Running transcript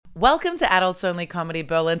Welcome to Adults Only Comedy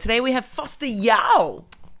Berlin. Today we have Foster Yao.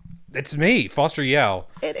 It's me, Foster Yao.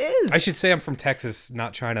 It is. I should say I'm from Texas,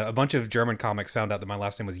 not China. A bunch of German comics found out that my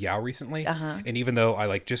last name was Yao recently. And even though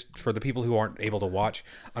I just for the people who aren't able to watch,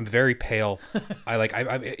 I'm very pale. I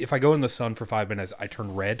if I go in the sun for 5 minutes, I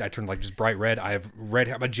turn red. I turn just bright red. I'm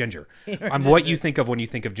a ginger. I'm what you think of when you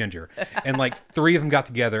think of ginger. And three of them got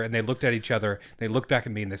together and they looked at each other. They looked back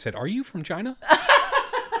at me and they said, "Are you from China?"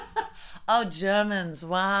 Oh, Germans!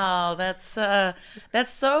 Wow, that's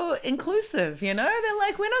so inclusive. You know, they're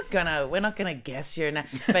like, we're not gonna guess your name,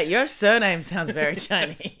 but your surname sounds very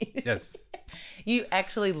Chinese. Yes. You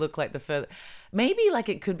actually look like the further. Maybe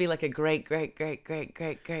it could be a great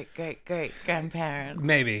grandparent.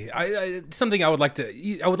 Maybe something I would like to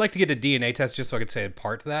get a DNA test just so I could say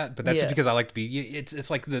part to that, but that's just because I like to be. It's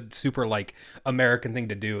like the super American thing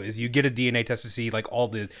to do is you get a DNA test to see all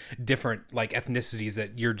the different ethnicities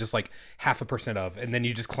that you're just 0.5% of, and then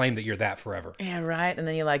you just claim that you're that forever. Yeah, right. And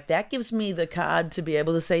then you're like, that gives me the card to be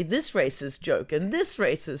able to say this racist joke and this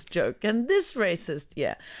racist joke and this racist,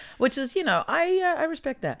 yeah, which is I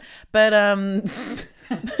respect that, but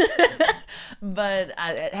but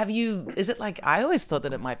is it I always thought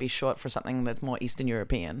that it might be short for something that's more Eastern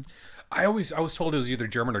European. I was told it was either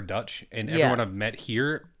German or Dutch, and everyone I've met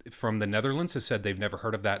here from the Netherlands has said they've never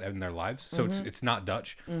heard of that in their lives. So it's not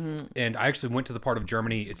Dutch. And I actually went to the part of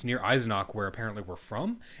Germany, it's near Eisenach, where apparently we're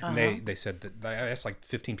from. And they said that I asked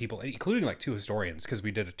 15 people, including 2 historians, because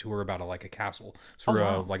we did a tour about a castle through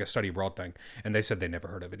a study abroad thing, and they said they never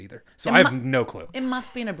heard of it either. So I have no clue. It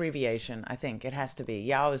must be an abbreviation. I think it has to be.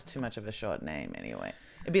 Yao is too much of a short name anyway.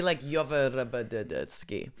 It'd be like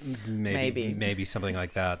Joverabadetsky. Maybe something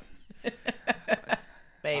like that.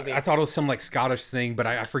 Maybe. I thought it was some Scottish thing, but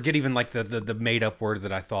I forget even the made up word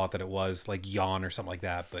that I thought that it was yawn or something like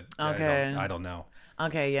that. But okay. I don't know.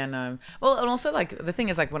 Okay, yeah, no. Well, and also the thing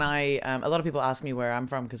is when I a lot of people ask me where I'm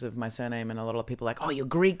from because of my surname, and a lot of people oh, you're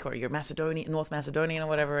Greek or you're Macedonian, North Macedonian or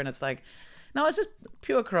whatever, and it's no, it's just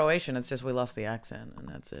pure Croatian. It's just we lost the accent and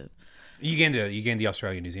that's it. You gained the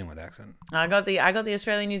Australian New Zealand accent. I got the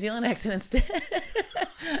Australian New Zealand accent instead.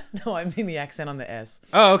 No, I mean the accent on the S.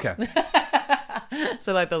 Oh, okay.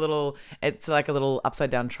 So it's like a little upside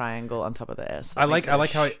down triangle on top of the S. I like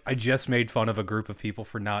how I just made fun of a group of people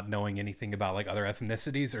for not knowing anything about other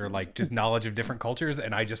ethnicities or just knowledge of different cultures,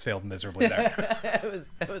 and I just failed miserably there.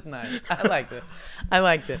 It was nice. I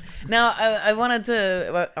liked it. Now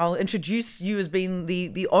I'll introduce you as being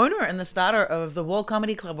the owner and the starter of the Wall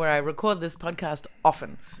Comedy Club, where I record this podcast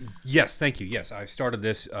often. Yes, thank you. Yes, I started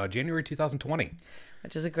this January 2020.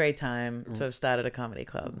 Which is a great time to have started a comedy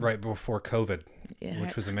club. Right before COVID,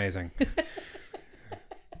 which was amazing.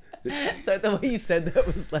 So the way you said that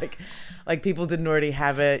was like people didn't already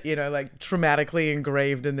have it, traumatically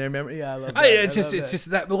engraved in their memory. Yeah, I love that. It's just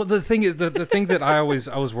that. Well, the thing is, the thing that I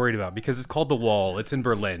was worried about, because it's called The Wall. It's in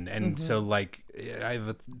Berlin, and so I have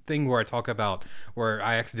a thing where I talk about where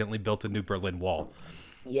I accidentally built a new Berlin Wall.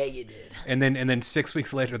 Yeah, you did. And then 6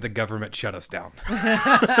 weeks later, the government shut us down.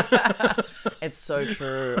 It's so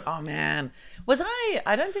true. Oh, man.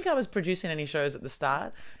 I don't think I was producing any shows at the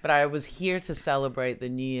start, but I was here to celebrate the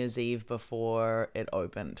New Year's Eve before it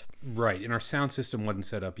opened. Right. And our sound system wasn't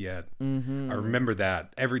set up yet. I remember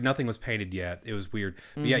that. Nothing was painted yet. It was weird.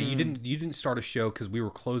 But yeah, you didn't start a show because we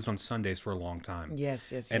were closed on Sundays for a long time.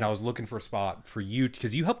 Yes. And I was looking for a spot for you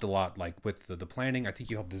because you helped a lot, with the planning. I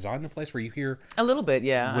think you helped design the place. Were you here? A little bit,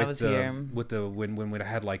 yeah. I was here. When I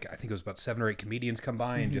had I think it was about 7 or 8 comedians come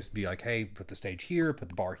by and just be hey, put the stage here, put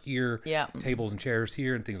the bar here, tables and chairs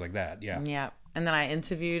here, and things like that. Yeah. Yeah. And then I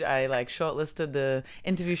shortlisted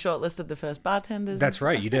the first bartenders. That's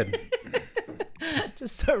right, you did.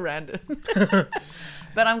 Just so random.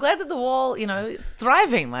 But I'm glad that the Wall,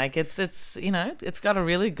 thriving. It's got a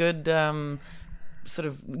really good sort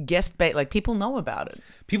of guest bait. People know about it.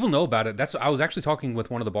 People know about it. I was actually talking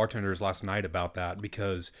with one of the bartenders last night about that,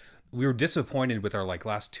 because we were disappointed with our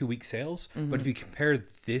last 2-week sales. But if you compare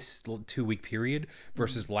this 2-week period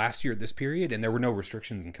versus last year at this period, and there were no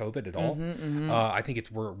restrictions in COVID at all, I think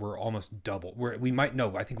we're almost double. I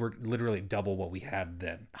think we're literally double what we had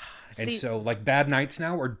then. And so bad nights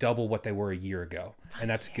now are double what they were a year ago, and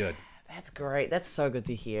that's good. That's great. That's so good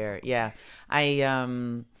to hear. Yeah,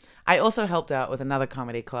 I also helped out with another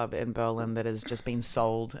comedy club in Berlin that has just been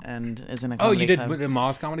sold and is in a comedy club. Oh, you did with the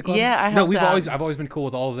Moz Comedy Club? Yeah, I helped out. I've always been cool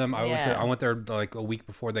with all of them. I went there a week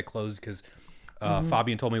before they closed because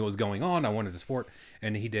Fabian told me what was going on. I wanted to support,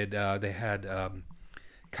 and he did. They had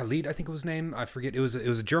Khalid, I think it was his name. I forget. It was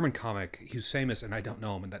a German comic. He was famous, and I don't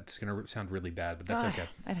know him, and that's gonna sound really bad, but that's okay.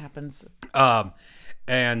 It happens.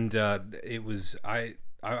 And it was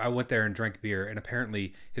I went there and drank beer, and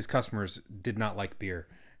apparently his customers did not like beer.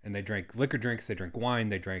 And they drank liquor drinks, they drank wine,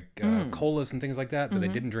 they drank colas and things like that, but they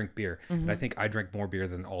didn't drink beer. And I think I drank more beer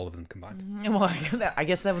than all of them combined. Well, I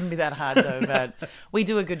guess that wouldn't be that hard though. But we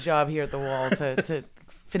do a good job here at the Wall to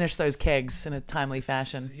finish those kegs in a timely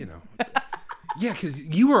fashion. You know, yeah, because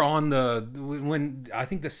you were on when I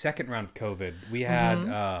think the second round of COVID, we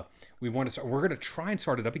had we want to start. We're going to try and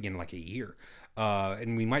start it up again in like a year.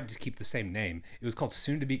 And we might just keep the same name. It was called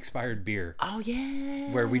Soon to Be Expired Beer. Oh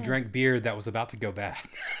yeah. Where we drank beer that was about to go bad.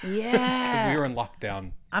 Yeah. Because we were in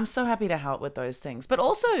lockdown. I'm so happy to help with those things. But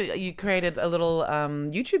also, you created a little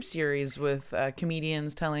YouTube series with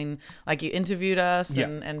comedians telling, like, you interviewed us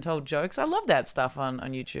and told jokes. I love that stuff on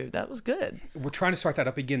YouTube. That was good. We're trying to start that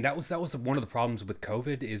up again. That was one of the problems with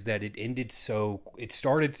COVID is that it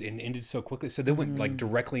started and ended so quickly. So they went like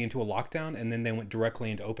directly into a lockdown, and then they went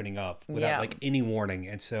directly into opening up without like any warning.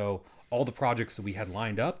 And so all the projects that we had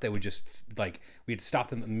lined up, they would just we had to stop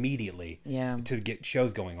them immediately to get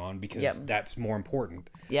shows going on because that's more important.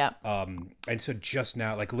 Yeah. And so just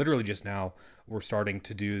now, like literally just now, we're starting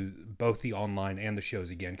to do both the online and the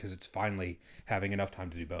shows again because it's finally having enough time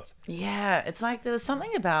to do both. Yeah, it's like there was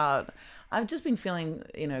something about, I've just been feeling,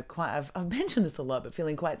 I've mentioned this a lot, but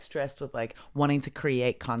feeling quite stressed with like wanting to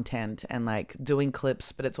create content and like doing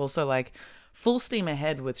clips, but it's also like full steam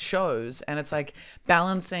ahead with shows, and it's like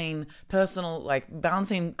balancing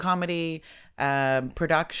comedy,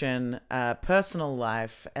 production, personal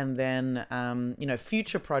life, and then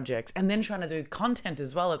future projects, and then trying to do content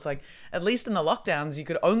as well. It's like, at least in the lockdowns you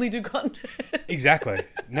could only do content. Exactly.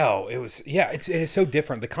 No, it's so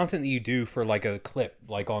different. The content that you do for like a clip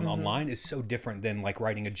like on online is so different than like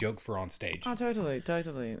writing a joke for on stage. Oh,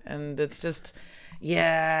 totally. And it's just,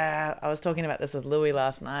 I was talking about this with Louis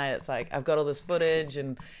last night. It's like, I've got all this footage,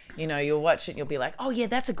 and you'll watch it and you'll be like, oh yeah,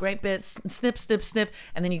 that's a great bit, snip, snip, snip,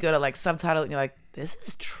 and then you go to like subtitle and you're like, this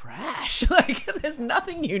is trash. Like, there's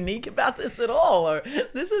nothing unique about this at all, or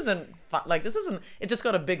this isn't fun. Like, it just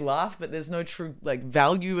got a big laugh, but there's no true like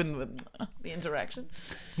value in the interaction.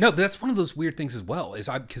 No, but that's one of those weird things as well, is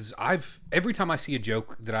because every time I see a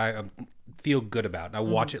joke that I feel good about and I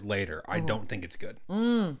watch it later, I don't think it's good.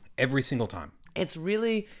 Every single time. It's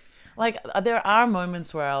really like, there are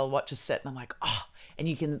moments where I'll watch a set and I'm like, oh, and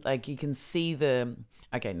you can see the,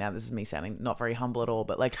 okay, now this is me sounding not very humble at all,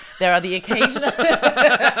 but like there are the occasional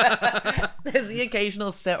there's the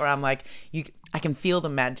occasional set where I'm like, I can feel the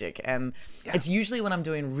magic, and it's usually when I'm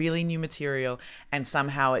doing really new material and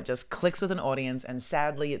somehow it just clicks with an audience, and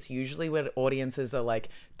sadly it's usually when audiences are like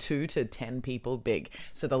 2 to 10 people big,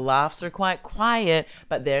 so the laughs are quite quiet,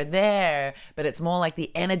 but they're there, but it's more like the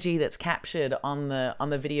energy that's captured on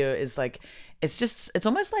the video is like, it's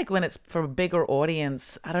almost like when it's for a bigger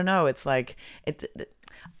audience, I don't know, it's like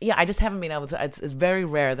I just haven't been able to, it's very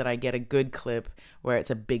rare that I get a good clip where it's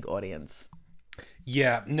a big audience.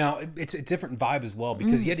 Yeah, no, it's a different vibe as well,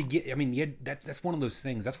 because that's one of those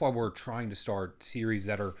things. That's why we're trying to start series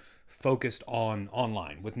that are focused on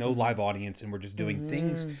online with no live audience, and we're just doing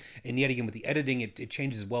things. And yet again, with the editing, it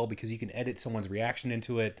changes as well, because you can edit someone's reaction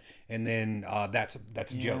into it, and then that's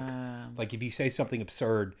a joke. Like if you say something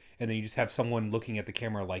absurd and then you just have someone looking at the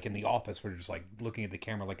camera, like in The Office, where they're just like looking at the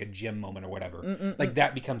camera like a gym moment or whatever, like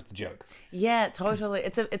that becomes the joke. Yeah, totally.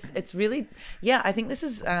 It's really, I think this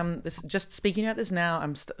is this, just speaking about this now,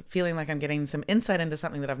 I'm feeling like I'm getting some insight into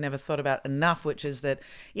something that I've never thought about enough, which is that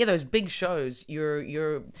those big shows,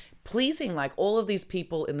 you're pleasing like all of these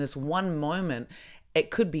people in this one moment.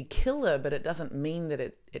 It could be killer, but it doesn't mean that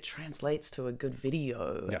it translates to a good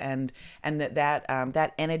video. And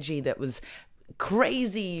that energy that was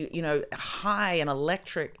crazy, high and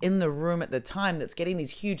electric in the room at the time, that's getting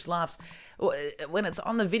these huge laughs, when it's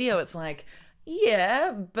on the video, it's like,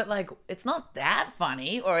 yeah, but like it's not that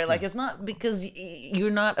funny, or like it's not, because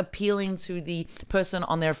you're not appealing to the person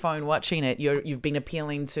on their phone watching it. You've been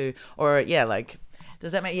appealing to, or like,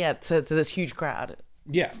 does that make to this huge crowd?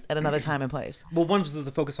 Yeah, at another time and place. Well, one was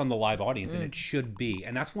the focus on the live audience, and it should be,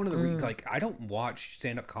 and that's one of the like, I don't watch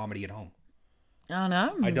stand-up comedy at home. Oh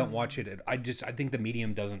no, I don't watch it. I think the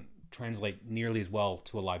medium doesn't translate nearly as well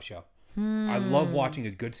to a live show. I love watching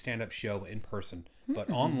a good stand-up show in person,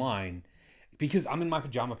 but online, because I'm in my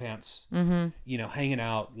pajama pants, hanging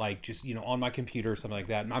out, like just, on my computer or something like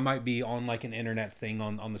that. And I might be on like an internet thing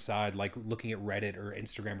on the side, like looking at Reddit or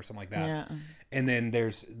Instagram or something like that. Yeah. And then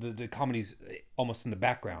there's the comedy's almost in the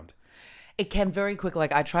background. It can very quickly,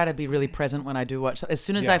 like I try to be really present when I do watch. As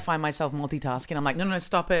soon as I find myself multitasking, I'm like, no,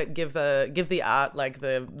 stop it. Give the art like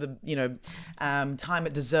the time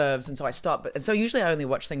it deserves. And so I stop. And so usually I only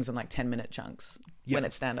watch things in like 10-minute chunks. when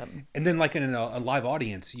it's stand up. And then like in a live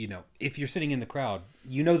audience, you know, if you're sitting in the crowd,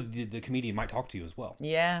 you know the comedian might talk to you as well.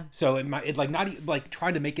 Yeah. So it like not like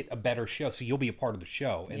trying to make it a better show, so you'll be a part of the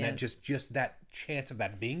show, and that Yes. just that chance of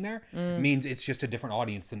that being there means it's just a different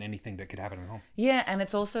audience than anything that could happen at home. Yeah, and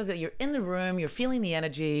it's also that you're in the room, you're feeling the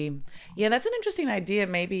energy. Yeah, that's an interesting idea.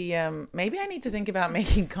 Maybe maybe I need to think about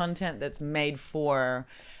making content that's made for,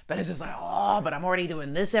 but it's just like, oh, but I'm already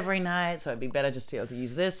doing this every night, so it'd be better just to be able to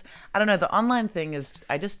use this. I don't know. The online thing is,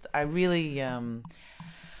 I really,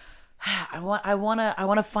 I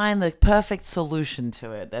want to find the perfect solution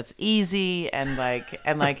to it. That's easy and like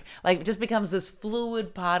it just becomes this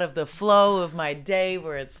fluid part of the flow of my day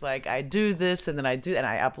where it's like I do this and then I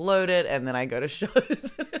upload it and then I go to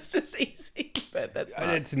shows and it's just easy. But that's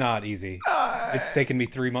not. It's not easy. It's taken me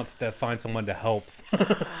 3 months to find someone to help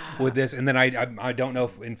with this, and then I don't know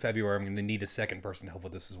if in February I'm going to need a second person to help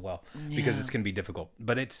with this as well because it's going to be difficult.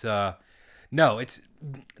 But it's no, it's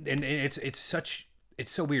and it's such. It's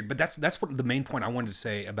so weird, but that's what the main point I wanted to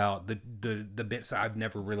say about the bits that I've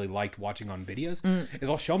never really liked watching on videos is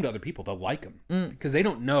I'll show them to other people. They'll like them because they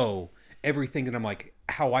don't know everything that I'm like,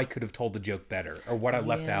 how I could have told the joke better or what I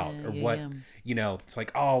left out or what, you know, it's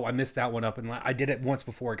like, oh, I missed that one up. And I did it once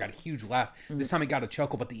before. I got a huge laugh. This time it got a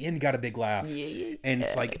chuckle, but the end got a big laugh. And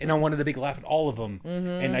it's like, and I wanted a big laugh at all of them.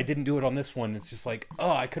 And I didn't do it on this one. It's just like,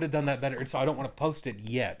 oh, I could have done that better. And so I don't want to post it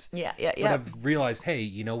yet. But I've realized, hey,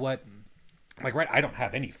 you know what? Like, right, I don't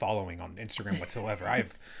have any following on Instagram whatsoever. I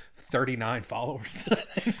have 39 followers.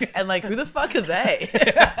 And like, who the fuck are they?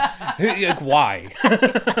 Like, why?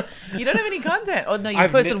 You don't have any content. Oh no, you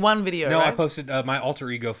I've posted one video. No, right? I posted my alter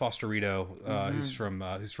ego Fosterito, who's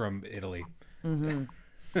from Italy.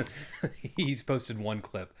 He's posted one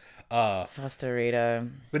clip. Fosterito.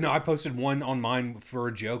 But no, I posted one on mine for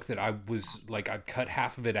a joke that I was like, I cut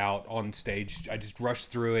half of it out on stage. I just rushed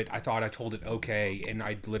through it. I thought I told it okay, and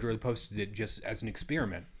I literally posted it just as an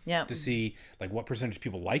experiment. Yeah. To see like what percentage of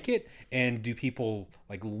people like it and do people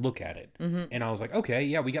like look at it. And I was like, okay,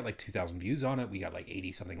 yeah, we got like 2,000 views on it. We got like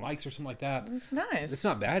 80 something likes or something like that. It's nice. It's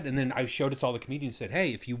not bad. And then I showed it to all the comedians and said,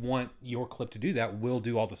 hey, if you want your clip to do that, we'll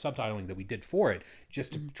do all the subtitling that we did for it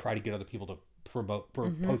just to try to get other people to promote,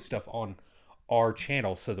 post stuff on our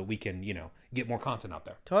channel so that we can, you know, get more content out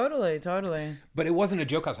there. Totally. But it wasn't a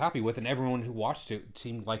joke I was happy with, and everyone who watched it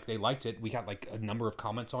seemed like they liked it. We got like a number of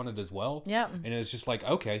comments on it as well. Yeah. And it was just like,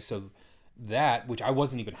 okay, so that, which I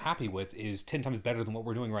wasn't even happy with, is 10 times better than what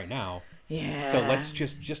we're doing right now. Yeah. So let's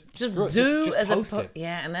just screw it. do just as post a it.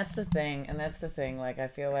 Yeah, and that's the thing. Like I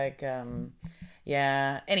feel like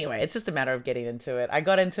yeah. Anyway, it's just a matter of getting into it. I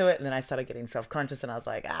got into it and then I started getting self-conscious and I was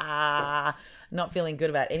like, not feeling good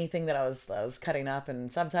about anything that I was cutting up and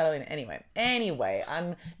subtitling. Anyway,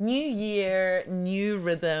 I'm new year, new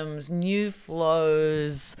rhythms, new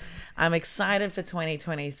flows. I'm excited for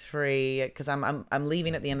 2023 because I'm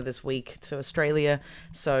leaving at the end of this week to Australia.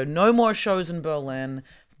 So no more shows in Berlin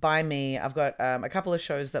by me. I've got a couple of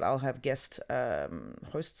shows that I'll have guest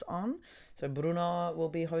hosts on. So Bruno will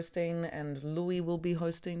be hosting and Louis will be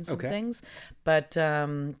hosting some things. But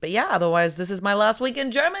yeah, otherwise this is my last week in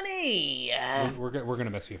Germany. We're gonna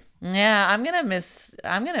miss you. Yeah, I'm gonna miss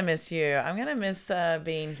you. I'm gonna miss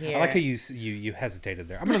being here. I like how you hesitated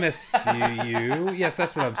there. I'm gonna miss you. Yes,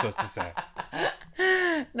 that's what I'm supposed to say.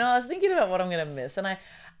 No, I was thinking about what I'm gonna miss, and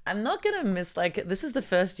I'm not gonna miss, like, this is the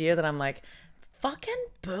first year that I'm like, fucking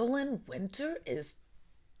Berlin winter is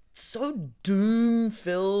so doom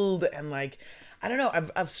filled, and like, I don't know,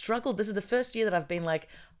 I've struggled. This is the first year that I've been like,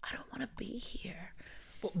 I don't want to be here.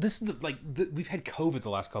 Well, this is we've had COVID the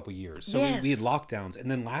last couple of years, so Yes. we had lockdowns,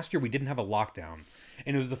 and then last year we didn't have a lockdown,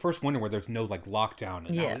 and it was the first winter where there's no like lockdown.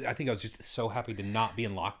 And Yeah. I think I was just so happy to not be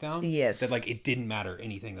in lockdown. Yes. That like it didn't matter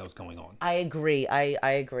anything that was going on. I agree. I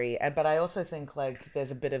agree. But I also think like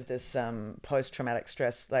there's a bit of this post-traumatic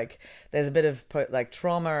stress. Like there's a bit of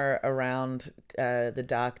trauma around the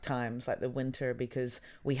dark times, like the winter, because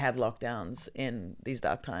we had lockdowns in these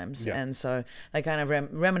dark times. Yeah. And so they kind of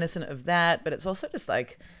reminiscent of that. But it's also just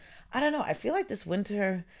like, I don't know. I feel like this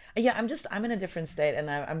winter, yeah, I'm in a different state, and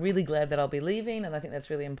I'm really glad that I'll be leaving, and I think that's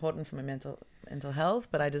really important for my mental health.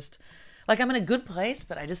 But I just, like, I'm in a good place,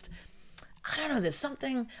 but I don't know. There's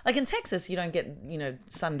something like in Texas, you don't get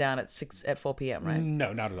sundown at 4 p.m. right?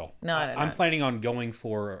 No, not at all. No. I'm planning on going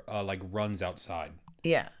for like runs outside.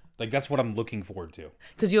 Yeah, Like that's what I'm looking forward to.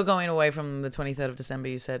 because you're going away from the 23rd of December.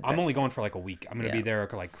 You said I'm only going for like a week. I'm going to be Yeah. there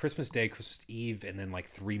like Christmas Day, Christmas Eve, and then like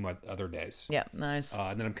 3 other days. Yeah, nice.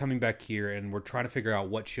 And then I'm coming back here, and we're trying to figure out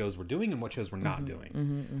what shows we're doing and what shows we're not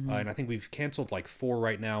doing. And I think we've canceled like 4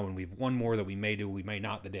 right now, and we've one more that we may do, we may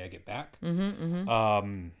not the day I get back.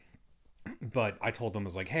 But I told them, I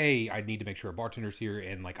was like, hey, I need to make sure a bartender's here,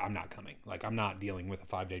 and like I'm not coming. Like I'm not dealing with a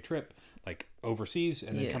 5-day trip like overseas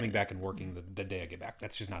and then Yeah. coming back and working the day I get back.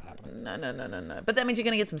 That's just not happening. No. But that means you're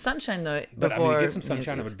going to get some sunshine though. But I'm Before gonna get some New Year's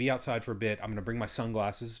sunshine. I'm Eve. gonna be outside for a bit. I'm gonna bring my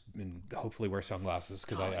sunglasses and hopefully wear sunglasses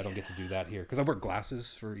because I don't get to do that here. Because I wear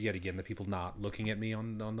glasses for yet again the people not looking at me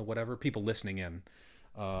on the whatever, people listening in.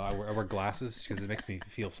 I wear glasses because it makes me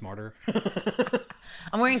feel smarter.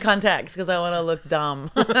 I'm wearing contacts because I want to look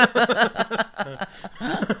dumb.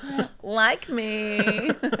 Like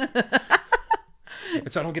me. And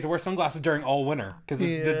so I don't get to wear sunglasses during all winter because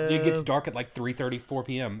it gets dark at like 3:30, 4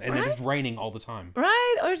 p.m. and then it's raining all the time.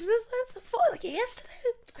 Right? Or is this like yesterday?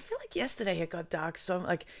 I feel like yesterday it got dark. So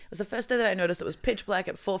like it was the first day that I noticed it was pitch black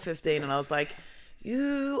at 4:15, and I was like,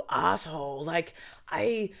 "You asshole!" Like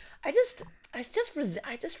I just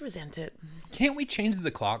resent it. Can't we change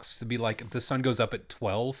the clocks to be like the sun goes up at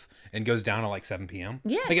 12 and goes down at like 7 p.m.?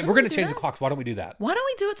 Yeah, Like if couldn't we're going we to do change the that? clocks, why don't we do that? Why don't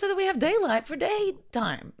we do it so that we have daylight for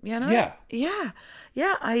daytime? You know? Yeah. Yeah.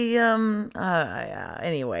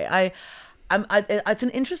 Anyway, it's an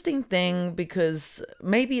interesting thing because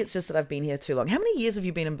maybe it's just that I've been here too long. How many years have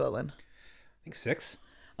you been in Berlin? I think 6.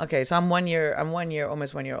 Okay, so I'm 1 year,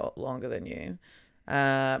 almost 1 year longer than you.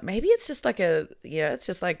 Maybe it's just like it's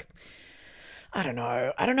just like, I don't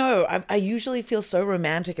know. I usually feel so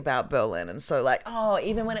romantic about Berlin, and so like, oh,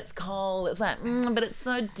 even when it's cold, it's like, but it's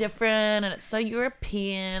so different and it's so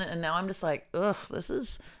European, and now I'm just like, ugh, this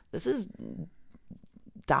is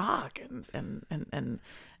dark and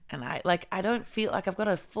I don't feel like I've got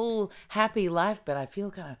a full happy life, but I feel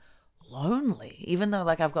kind of lonely, even though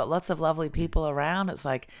like I've got lots of lovely people around. It's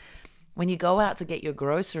like when you go out to get your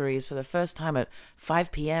groceries for the first time at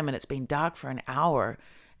 5 p.m. and it's been dark for an hour,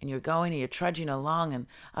 and you're going and you're trudging along, and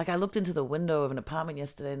like I looked into the window of an apartment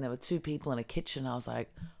yesterday and there were 2 people in a kitchen. I was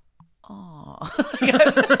like, oh,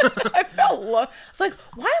 I felt it's like,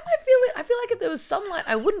 why am I feel like if there was sunlight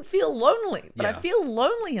I wouldn't feel lonely, but I Yeah. feel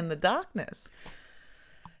lonely in the darkness.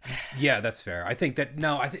 Yeah, that's fair. I think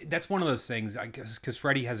that's one of those things. I guess because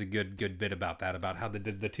Freddie has a good bit about that, about how the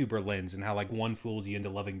 2 Berlins and how like one fools you into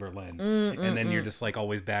loving Berlin, and then you're just like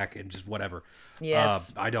always back and just whatever.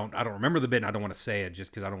 Yes. I don't remember the bit, and I don't want to say it just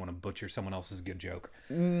because I don't want to butcher someone else's good joke.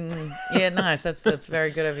 Yeah, nice. That's very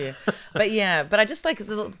good of you. But I just like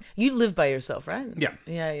you live by yourself, right? Yeah.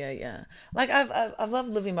 Yeah. Like I've loved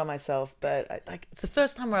living by myself, but like it's the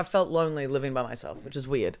first time where I felt lonely living by myself, which is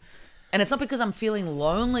weird. And it's not because I'm feeling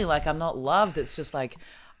lonely, like I'm not loved. It's just like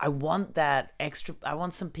I want that extra. I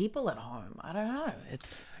want some people at home. I don't know.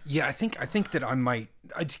 It's Yeah, I think that I might,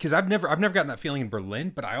 because I've never gotten that feeling in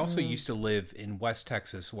Berlin, but I also used to live in West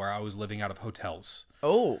Texas where I was living out of hotels.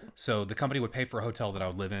 So the company would pay for a hotel that I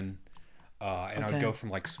would live in, and I would Okay. go from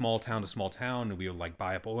like small town to small town, and we would like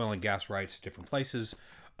buy up oil and gas rights to different places.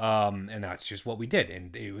 And that's just what we did,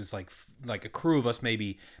 and it was like a crew of us,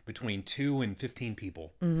 maybe between 2 and 15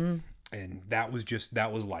 people. Mm-hmm. And that was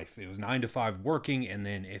life. It was 9 to 5 working, and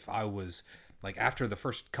then if I was like, after the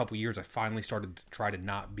first couple years, I finally started to try to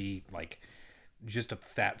not be like just a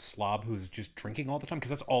fat slob who's just drinking all the time, because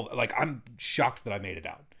that's all. Like, I'm shocked that I made it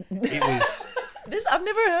out. It was this. I've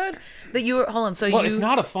never heard that you were. Hold on. So well, you. it's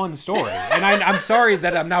not a fun story, and I'm sorry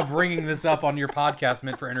that I'm now bringing this up on your podcast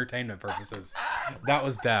meant for entertainment purposes. That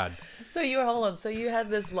was bad. So you had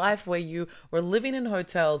this life where you were living in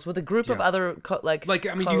hotels with a group of Yeah. other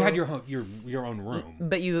You had your own room.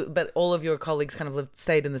 but all of your colleagues kind of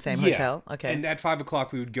stayed in the same hotel. Okay. And at 5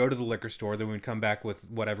 o'clock, we would go to the liquor store. Then we'd come back with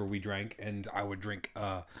whatever we drank, and I would drink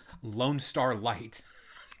Lone Star Light,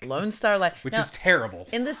 Lone Star Light, which Now, is terrible.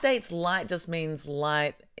 in the States, light just means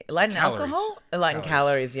light in Calories. alcohol, light in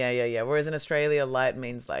Calories. calories. Yeah. Whereas in Australia, light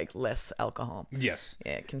means like less alcohol. Yes.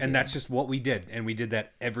 Yeah, continue. And that's just what we did. And we did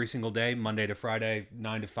that every single day, Monday to Friday,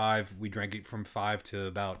 9 to 5. We drank it from 5 to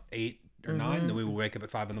about 8 or 9. Then we would wake up at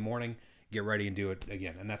 5 in the morning, get ready, and do it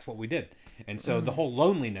again. And that's what we did. And so the whole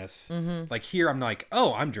loneliness, like here, I'm like,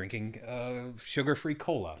 oh, I'm drinking sugar-free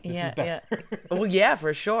cola. This is better. Yeah. Well, yeah,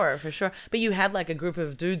 for sure. But you had like a group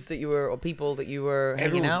of dudes or people that you were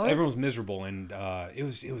hanging out with? Everyone was miserable, and it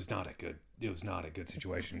was not a good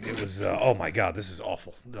situation. It was oh my god, this is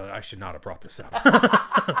awful. I should not have brought this up.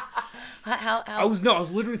 How I was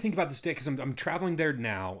literally thinking about this day because I'm traveling there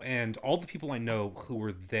now, and all the people I know who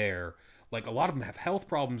were there, like a lot of them have health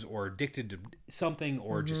problems or addicted to something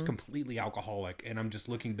or just completely alcoholic, and I'm just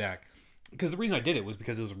looking back. Because the reason I did it was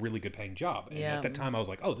because it was a really good paying job. And Yeah. at that time I was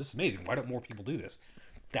like, oh, this is amazing. Why don't more people do this?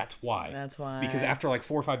 That's why. That's why. Because after like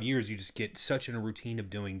 4 or 5 years, you just get such in a routine of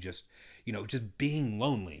doing just being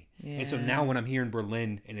lonely. Yeah. And so now when I'm here in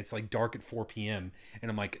Berlin and it's like dark at 4 p.m. and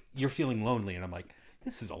I'm like, you're feeling lonely. And I'm like,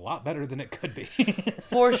 this is a lot better than it could be.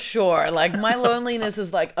 For sure. Like, my loneliness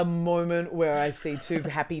is like a moment where I see two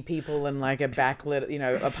happy people in like a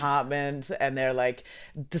backlit, apartment, and they're like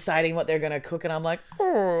deciding what they're going to cook. And I'm like,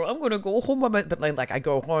 oh, I'm going to go home. But like I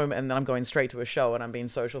go home and then I'm going straight to a show and I'm being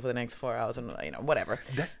social for the next 4 hours and, whatever.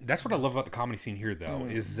 That's what I love about the comedy scene here, though,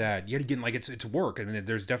 is that yet again, like it's work. And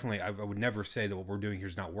there's definitely, I would never say that what we're doing here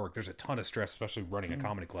is not work. There's a ton of stress, especially running a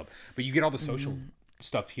comedy club. But you get all the social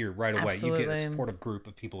stuff here right away. Absolutely. You get a supportive group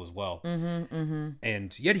of people as well.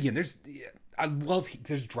 And yet again, there's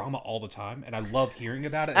drama all the time, and I love hearing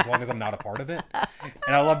about it as long as I'm not a part of it.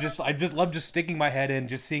 And I just love sticking my head in,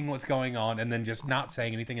 just seeing what's going on, and then just not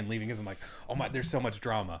saying anything and leaving, because I'm like, oh my, there's so much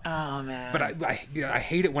drama. Oh man. But I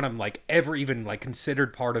hate it when I'm like ever even like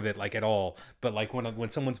considered part of it, like at all. But like when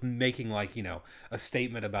someone's making like a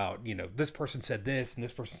statement about this person said this and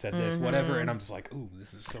this person said this, whatever, and I'm just like, ooh,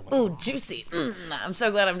 this is so much. Ooh, juicy. I'm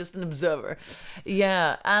so glad I'm just an observer.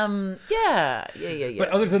 Yeah. Yeah. But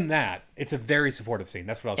other than that, it's a very supportive scene.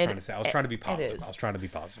 That's what I was trying to say. I was trying to be positive. is. I was trying to be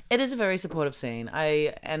positive. It is a very supportive scene.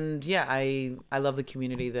 I love the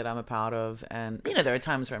community that I'm a part of, and there are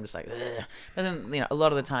times where I'm just like, ugh. But then a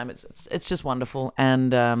lot of the time it's just wonderful.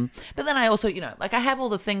 And but then I also like I have all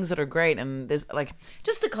the things that are great, and there's like,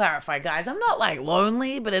 just to clarify, guys, I'm not like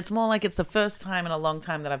lonely, but it's more like it's the first time in a long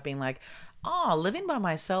time that I've been like, oh, living by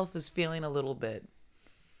myself is feeling a little bit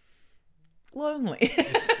lonely.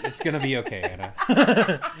 It's gonna be okay, Anna.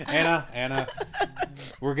 Anna,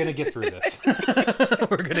 we're gonna get through this.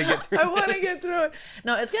 We're gonna get through. I want to get through it.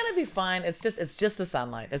 No, it's gonna be fine. It's just the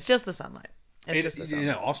sunlight. It's just the sunlight. It's just the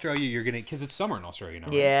sunlight. Australia, you're gonna, because it's summer in Australia now.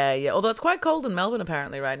 Right? Yeah. Although it's quite cold in Melbourne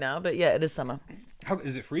apparently right now, but yeah, it is summer. How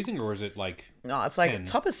is it freezing, or is it like? No, it's like 10?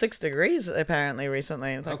 top of 6 degrees apparently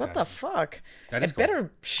recently. It's like, what the fuck? That is it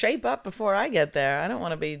better shape up before I get there. I don't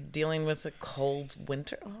want to be dealing with a cold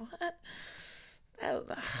winter. What?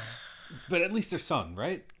 But at least there's sun,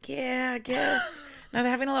 right? Yeah, I guess. No,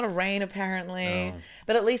 they're having a lot of rain apparently. Oh.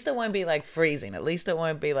 But at least it won't be like freezing. At least it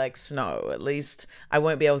won't be like snow. At least I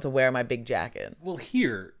won't be able to wear my big jacket. Well,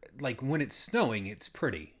 here, like when it's snowing, it's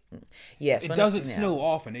pretty. Yes, It doesn't snow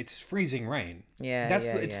often. It's freezing rain. Yeah,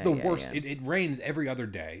 it's the worst. yeah. It rains every other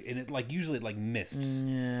day, and it like usually it like mists.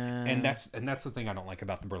 Yeah. And that's the thing I don't like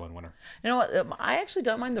about the Berlin winter. You know what? I actually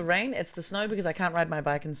don't mind the rain. It's the snow because I can't ride my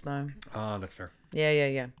bike in snow. That's fair.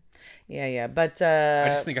 Yeah. But I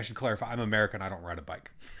just think I should clarify. I'm American. I don't ride a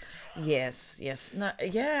bike. Yes. No.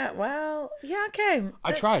 Yeah. Well. Yeah. Okay.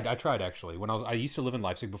 I tried actually. When I used to live in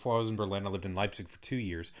Leipzig before I was in Berlin. I lived in Leipzig for 2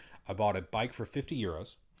 years. I bought a bike for 50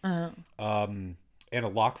 euros. And a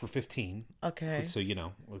lock for 15. Okay. So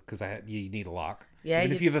because you need a lock. Yeah.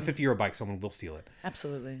 Even if you have a 50-euro bike, someone will steal it.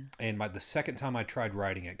 Absolutely. And the second time I tried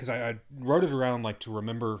riding it, because I rode it around like to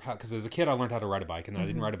remember how, because as a kid I learned how to ride a bike, and then I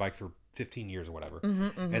didn't ride a bike for 15 years or whatever.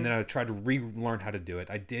 And then I tried to relearn how to do it.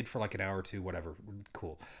 I did for like an hour or two, whatever.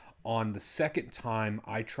 Cool. On the second time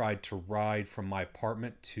I tried to ride from my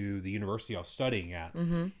apartment to the university I was studying at,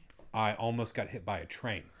 I almost got hit by a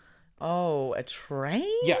train. Oh, a train?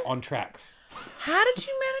 Yeah, on tracks. How did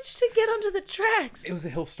you manage to get onto the tracks? It was a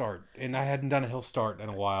hill start, and I hadn't done a hill start in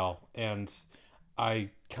a while, and I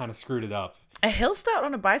kind of screwed it up. A hill start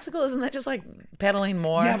on a bicycle? Isn't that just like pedaling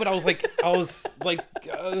more? Yeah, but I was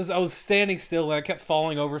standing still, and I kept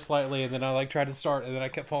falling over slightly, and then I like tried to start, and then I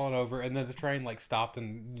kept falling over, and then the train like stopped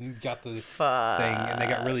and got the thing, and they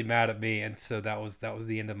got really mad at me, and so that was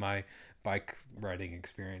the end of my bike riding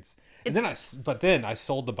experience. And then I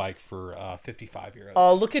sold the bike for 55 euros.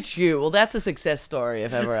 Oh, look at you. Well, that's a success story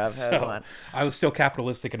if ever I've heard one. I was still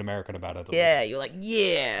capitalistic and American about it. Yeah, you're like,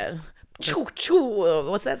 yeah. Choo, choo.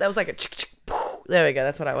 What's that? That was like a there we go.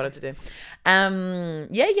 That's what I wanted to do.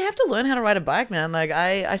 Yeah, you have to learn how to ride a bike, man. Like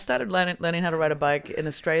I started learning how to ride a bike in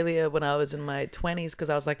Australia when I was in my 20s because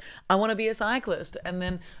I was like, I want to be a cyclist. And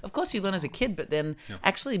then, of course, you learn as a kid, but then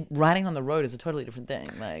actually riding on the road is a totally different thing.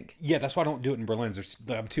 Like, yeah, that's why I don't do it in Berlin.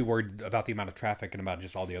 I'm too worried about the amount of traffic and about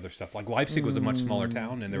just all the other stuff. Like Leipzig was a much smaller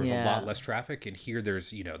town, and there was a lot less traffic. And here,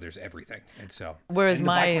 there's everything. And so, whereas the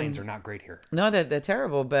bike lanes are not great here. No, they're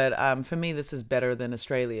terrible. But for me, this is better than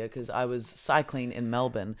Australia because I was cycling in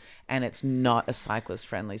Melbourne, and it's not a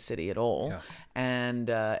cyclist-friendly city at all. Yeah. And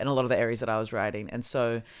in a lot of the areas that I was riding, and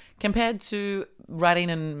so compared to riding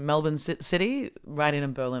in Melbourne City, riding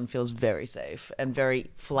in Berlin feels very safe and very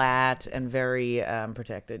flat and very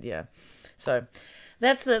protected. Yeah, so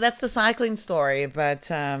That's the cycling story, but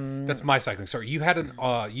That's my cycling story. You had an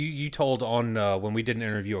you told on when we did an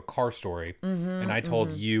interview a car story, and I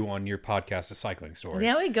told you on your podcast a cycling story.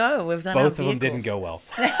 there we go. We've done Both our of them didn't vehicles. go well.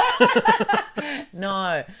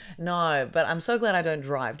 No, but I'm so glad I don't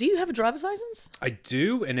drive. Do you have a driver's license? I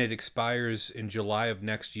do, and it expires in July of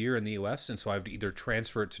next year in the U.S., and so I have to either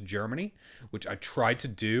transfer it to Germany, which I tried to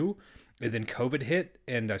do, and then COVID hit,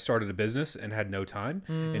 and I started a business and had no time,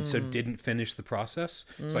 and so didn't finish the process.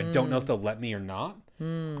 So I don't know if they'll let me or not.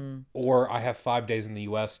 Or I have 5 days in the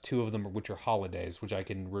U.S., 2 of them which are holidays, which I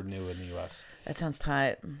can renew in the U.S. That sounds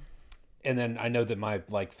tight. And then I know that my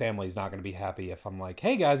family's not going to be happy if I'm like,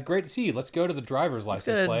 hey guys, great to see you. Let's go to the driver's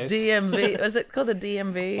license place. DMV. Was it called the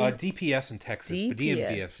DMV? DPS in Texas, but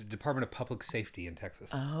DMV, Department of Public Safety in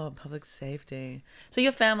Texas. Oh, public safety. So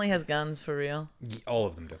your family has guns for real? All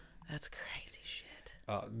of them do. That's crazy shit.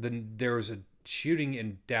 Then there was a shooting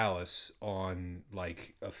in Dallas on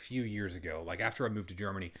like a few years ago, like after I moved to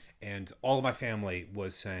Germany, and all of my family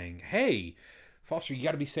was saying, hey, Foster, you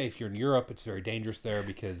got to be safe. You're in Europe. It's very dangerous there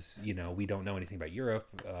because, we don't know anything about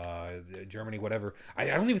Europe, Germany, whatever. I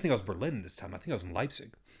don't even think I was Berlin this time. I think I was in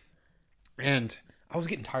Leipzig. And I was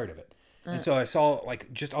getting tired of it. And so I saw,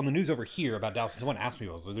 like, just on the news over here about Dallas, someone asked me,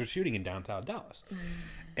 they're shooting in downtown Dallas.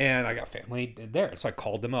 And I got family there. And so I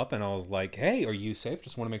called them up and I was like, hey, are you safe?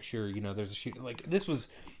 Just want to make sure, there's a shooting. Like,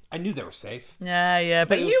 I knew they were safe. Yeah,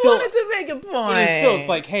 but it was you still- wanted to make a point. It's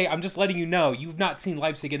like, hey, I'm just letting you know, you've not seen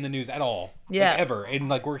Leipzig in the news at all. Yeah. Like, ever. And,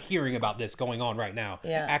 like, we're hearing about this going on right now.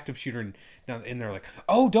 Yeah. Active shooter. And they're like,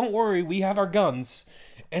 oh, don't worry, we have our guns.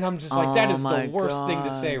 And I'm just like, that is my the worst thing to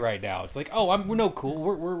God. say right now. It's like, oh, we're no cool.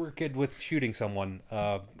 We're good with shooting someone.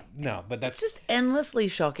 No, but that's It's just endlessly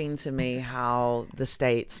shocking to me how the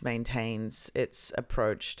States maintains its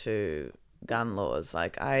approach to gun laws.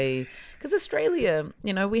 Because Australia,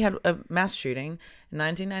 we had a mass shooting in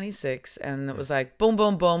 1996 and it was like, boom,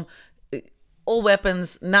 boom, boom, all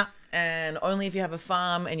weapons, nah. And only if you have a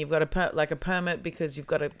farm and you've got a permit because you've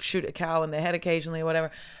got to shoot a cow in the head occasionally or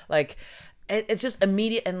whatever. Like, it's just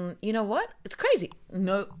immediate. And you know what? It's crazy.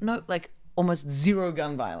 No, like almost zero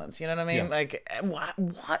gun violence. You know what I mean? Yeah. Like,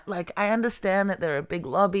 what? Like, I understand that they're a big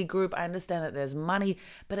lobby group. I understand that there's money,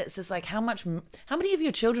 but it's just like, how many of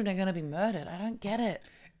your children are going to be murdered? I don't get it.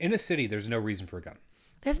 in a city, there's no reason for a gun.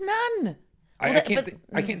 There's none. I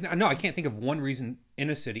can't think of one reason in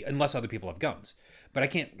a city unless other people have guns. But I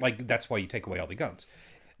can't, that's why you take away all the guns.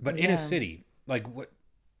 But in a city,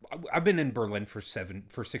 I've been in Berlin for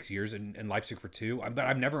 6 years and Leipzig for 2. But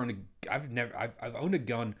I've owned a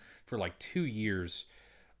gun for 2 years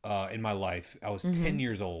in my life. I was 10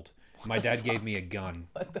 years old. My dad gave me a gun.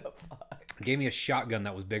 What the fuck? Gave me a shotgun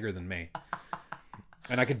that was bigger than me.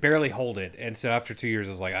 And I could barely hold it. And so after 2 years,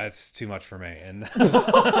 I was like, that's too much for me. And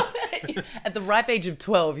At the ripe age of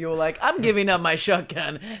 12, you were like, I'm giving up my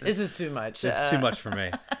shotgun. This is too much. it's too much for me.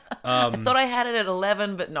 I thought I had it at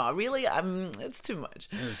 11, but no, really, it's too much.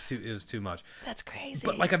 It was too much. That's crazy.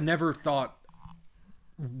 But I've never thought,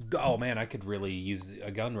 oh man, I could really use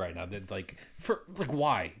a gun right now. That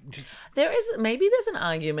why? Just, Maybe there's an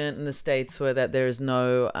argument in the States where that there is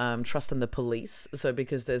no trust in the police. So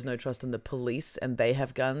because there's no trust in the police and they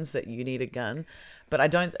have guns, that you need a gun. But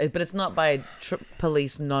it's not by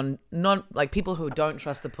police non people who don't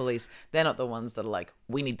trust the police. They're not the ones that are like,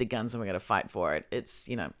 we need the guns and we're going to fight for it. It's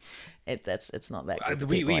it's not that good.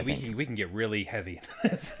 we can get really heavy into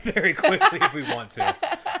this very quickly if we want to,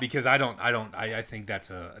 because I think that's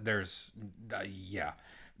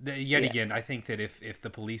again, I think that if the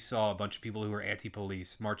police saw a bunch of people who were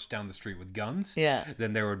anti-police march down the street with guns,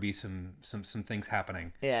 then there would be some things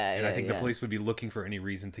happening. And I think the police would be looking for any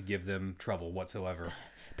reason to give them trouble whatsoever.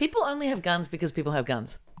 People only have guns because people have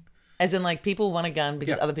guns. As in, people want a gun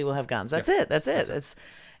because other people have guns. That's it. It's,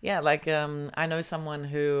 I know someone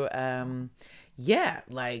who,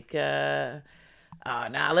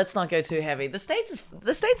 let's not go too heavy. The States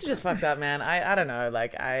are just fucked up, man. I don't know.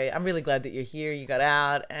 I'm really glad that you're here. You got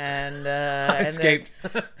out and escaped.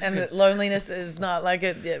 And the loneliness is not like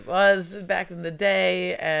it was back in the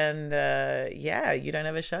day. And you don't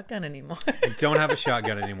have a shotgun anymore. I don't have a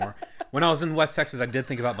shotgun anymore. When I was in West Texas, I did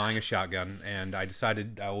think about buying a shotgun, and I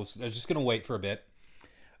decided I was just going to wait for a bit.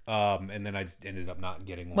 And then I just ended up not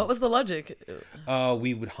getting one. What was the logic?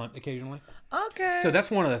 We would hunt occasionally. Okay. So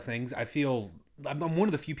that's one of the things. I feel I'm one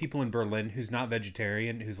of the few people in Berlin who's not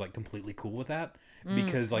vegetarian, who's completely cool with that,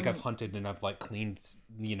 because I've hunted and I've cleaned,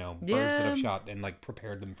 birds that I've shot and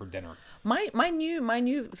prepared them for dinner. My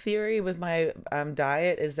new theory with my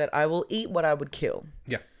diet is that I will eat what I would kill.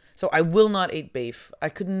 Yeah. So I will not eat beef. I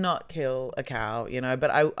could not kill a cow,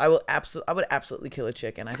 but I would absolutely kill a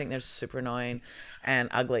chicken. I think they're super annoying and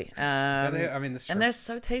ugly. And they're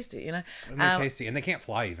so tasty, And they're tasty, and they can't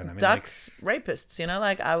fly even. Ducks, rapists,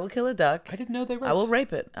 I will kill a duck. I didn't know they raped. I will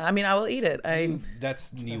rape it. I will eat it.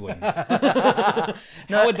 You wouldn't. How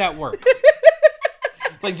would that work?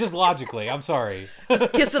 Like, just logically, I'm sorry.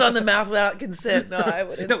 Just kiss it on the mouth without consent. No, I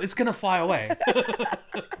wouldn't. No, it's gonna fly away.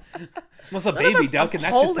 Unless a baby duck, and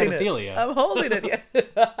that's just pedophilia. I'm holding it,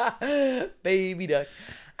 yeah. Baby duck.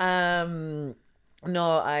 No,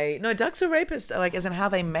 ducks are rapists. Like, as in how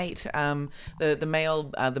they mate. The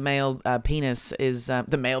male penis is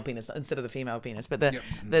the male penis instead of the female penis, but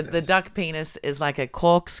the duck penis is like a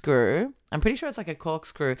corkscrew. I'm pretty sure it's like a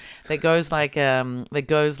corkscrew that goes like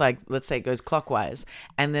let's say it goes clockwise,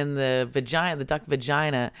 and then the duck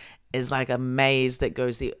vagina is like a maze that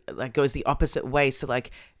goes the opposite way. So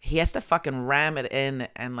like he has to fucking ram it in,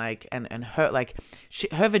 and her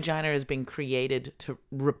vagina has been created to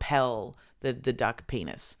repel the duck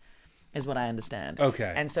penis, is what I understand.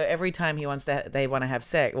 Okay. And so every time they want to have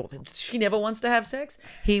sex, well, she never wants to have sex.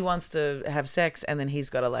 He wants to have sex, and then he's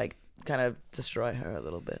got to like kind of destroy her a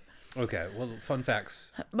little bit. Okay. Well, fun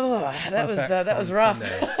facts. Oh, that was rough.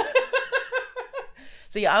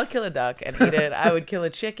 So yeah, I would kill a duck and eat it. I would kill a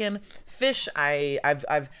chicken. Fish, I've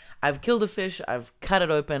killed a fish. I've cut it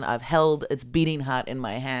open. I've held its beating heart in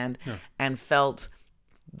my hand and felt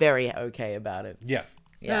very okay about it. Yeah.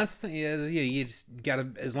 You just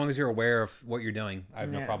gotta, as long as you're aware of what you're doing, I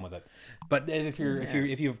have no problem with it. But if you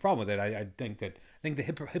have a problem with it, I think the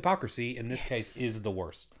hypocrisy in this case is the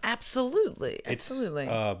worst. Absolutely.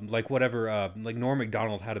 Like whatever. Like Norm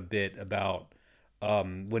Macdonald had a bit about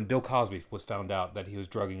when Bill Cosby was found out that he was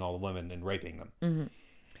drugging all the women and raping them,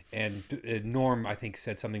 and Norm, I think,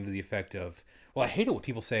 said something to the effect of, "Well, I hate it when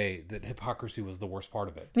people say that hypocrisy was the worst part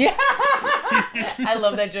of it." Yeah. I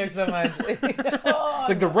love that joke so much. It's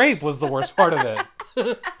like the rape was the worst part of it.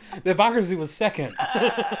 The hypocrisy was second.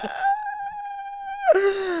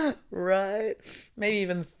 Right. Maybe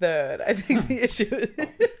even third. I think the issue is...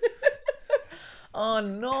 Oh,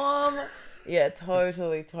 Norm. Yeah,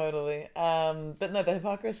 totally. But no, the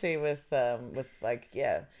hypocrisy with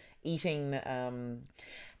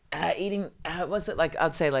eating what's it like?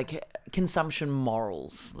 I'd say like consumption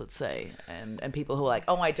morals, let's say, and people who are like,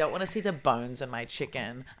 oh, I don't want to see the bones in my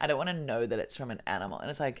chicken. I don't want to know that it's from an animal. And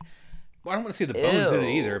it's like, well, I don't want to see the bones in it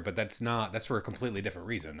either, but that's for a completely different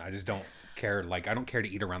reason. I just don't care. Like, I don't care to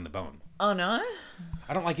eat around the bone. Oh no,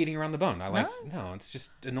 I don't like eating around the bone. No, it's just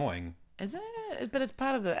annoying. Is it? But it's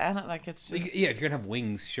part of the like it's just... Yeah, if you're gonna have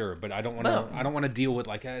wings, sure, but I don't want to. I don't want to deal with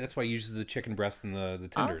like that's why I use the chicken breast and the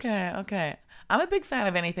tenders. Okay. I'm a big fan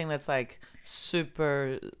of anything that's like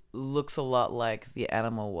super looks a lot like the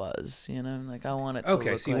animal was. Like I want it to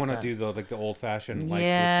okay, look so you like want to do the old fashioned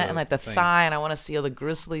and like the thigh, and I want to see all the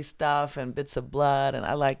gristly stuff and bits of blood, and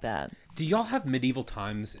I like that. Do y'all have medieval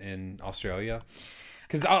times in Australia?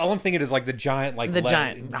 Because all I'm thinking is like the giant, like the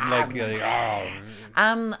giant, I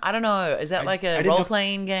don't know. Is that like a role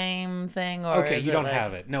playing game thing, or okay, you don't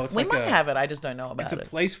have it? No, it's we might have it. I just don't know about it. It's a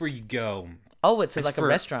place where you go. Oh, it's like a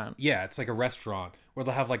restaurant. Yeah, it's like a restaurant where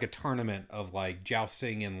they'll have like a tournament of like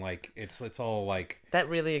jousting and like it's all like that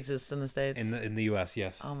really exists in the States. In the U.S.,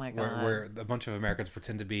 yes. Oh my god, where a bunch of Americans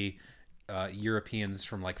pretend to be Europeans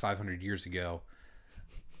from like 500 years ago.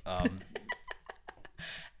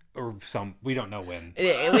 Or we don't know when.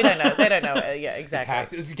 Yeah, we don't know. They don't know. Yeah,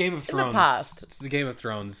 exactly. It's Game of Thrones. In the past. It's the Game of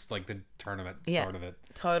Thrones, like the tournament start of it.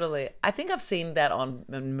 Totally. I think I've seen that on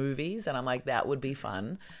movies, and I'm like, that would be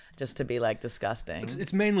fun, just to be like disgusting.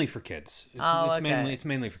 It's mainly for kids. It's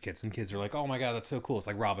mainly for kids, and kids are like, oh my god, that's so cool. It's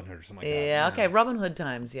like Robin Hood or something like that. Yeah. Okay. Robin Hood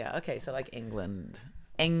times. Yeah. Okay. So like England,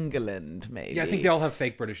 maybe. Yeah, I think they all have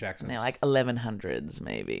fake British accents. They're like 1100s,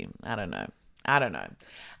 maybe. I don't know. I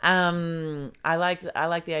like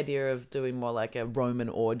the idea of doing more like a Roman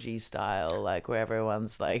orgy style, like where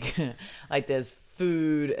everyone's like, like there's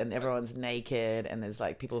food and everyone's naked and there's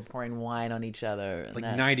like people pouring wine on each other. And like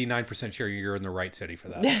 99% sure you're in the right city for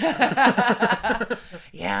that.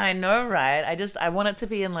 Yeah, I know, right? I want it to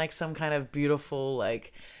be in like some kind of beautiful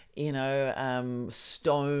like,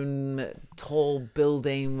 stone tall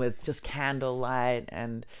building with just candlelight,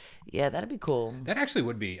 and yeah, that'd be cool. That actually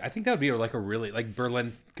would be. I think that would be like a really like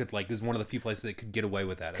Berlin could like is one of the few places that could get away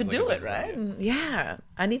with that. Could do it, right? Yeah,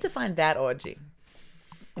 I need to find that orgy.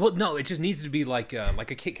 Well, no, it just needs to be like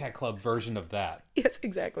a Kit Kat Club version of that. Yes,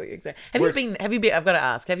 exactly. Where Have you been? I've got to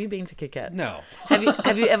ask. Have you been to Kit Kat? No, Have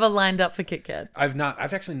you ever lined up for Kit Kat? I've not.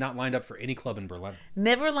 I've actually not lined up for any club in Berlin.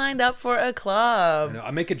 Never lined up for a club. You know, I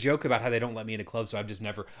make a joke about how they don't let me in a club, so I've just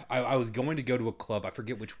never. I was going to go to a club. I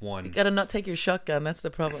forget which one. You gotta not take your shotgun. That's the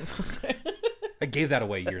problem. I gave that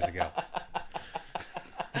away years ago.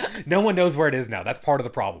 No one knows where it is now. That's part of the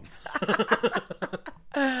problem.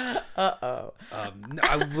 Uh-oh.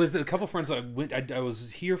 With a couple friends, I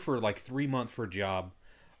was here for like 3 months for a job,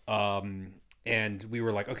 and we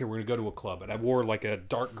were like, okay, we're gonna go to a club, and I wore like a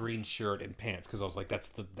dark green shirt and pants because I was like,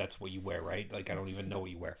 that's what you wear, right? Like I don't even know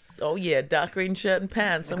what you wear. Oh yeah, dark green shirt and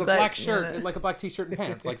pants. Like a black shirt, and like a black t-shirt and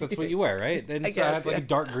pants. Like that's what you wear, right? And I had like a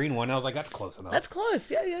dark green one. I was like, that's close enough. That's close.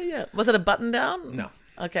 Yeah. Was it a button down? No.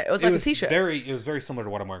 Okay, it was like a t-shirt. It was very similar to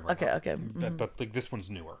what I'm wearing right now. Okay. Mm-hmm. But like this one's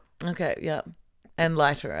newer. Okay, yeah, and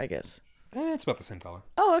lighter, I guess. It's about the same color.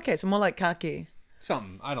 Oh, okay, so more like khaki.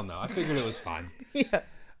 Something. I don't know. I figured it was fine. Yeah.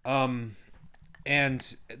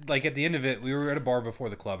 And like at the end of it, we were at a bar before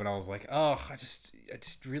the club, and I was like, oh, I just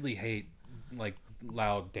really hate like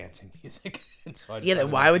loud dancing music. And so Yeah,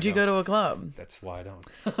 then why would you go to a club? That's why I don't.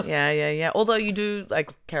 Yeah. Although you do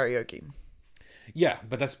like karaoke. Yeah,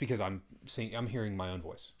 but that's because I'm hearing my own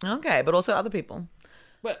voice. Okay, but also other people.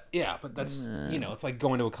 But yeah, but that's it's like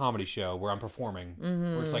going to a comedy show where I'm performing,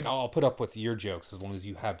 where it's like I'll put up with your jokes as long as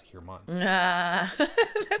you have to hear mine.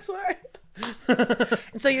 That's why.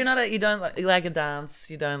 So you don't like a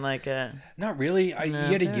dance. You don't like a. Not really.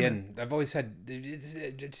 Yet again, I've always had.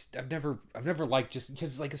 I've never liked just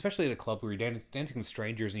because like especially at a club where you're dancing with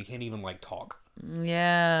strangers and you can't even like talk.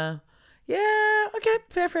 Yeah. Okay.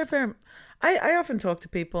 Fair. I often talk to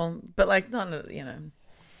people, but like not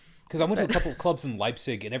Because I went to a couple of clubs in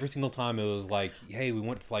Leipzig, and every single time it was like, hey, we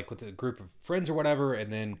went to like with a group of friends or whatever,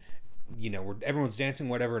 and then, everyone's dancing,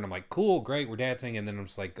 whatever, and I'm like, cool, great, we're dancing, and then I'm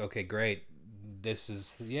just like, okay, great, this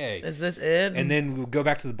is, yay. Is this it? And then we'll go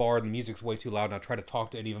back to the bar, and the music's way too loud, and I try to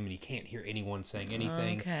talk to any of them, and you can't hear anyone saying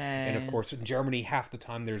anything. Okay. And of course, in Germany, half the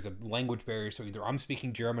time there's a language barrier, so either I'm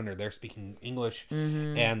speaking German or they're speaking English,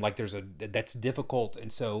 and like that's difficult,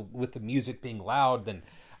 and so with the music being loud, then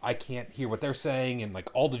I can't hear what they're saying, and like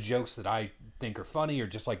all the jokes that I think are funny or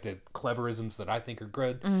just like the cleverisms that I think are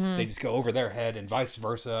good, they just go over their head and vice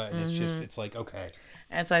versa, and it's like okay.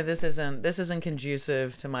 And it's like this isn't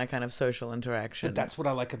conducive to my kind of social interaction. But that's what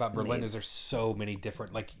I like about Berlin is there's so many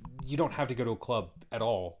different like you don't have to go to a club at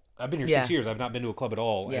all. I've been here 6 years. I've not been to a club at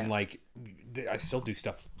all, and like I still do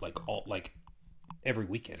stuff like every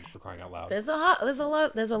weekend for crying out loud. There's a lot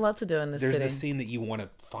to do in this city. There's the scene that you want to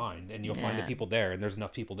find, and you'll find the people there, and there's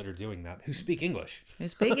enough people that are doing that who speak English. Who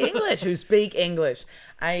speak English.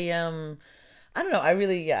 I don't know.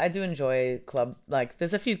 I do enjoy club. Like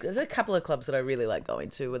there's a couple of clubs that I really like going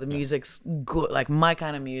to where the music's good, like my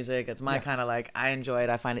kind of music. It's my kind of like, I enjoy it.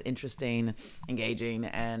 I find it interesting, engaging,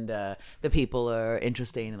 and the people are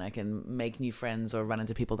interesting, and I can make new friends or run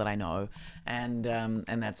into people that I know, and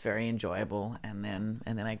that's very enjoyable. And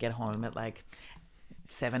then I get home at like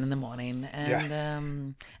 7 a.m,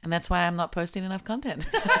 and that's why I'm not posting enough content.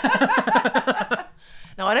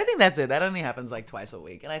 No, I don't think that's it. That only happens like twice a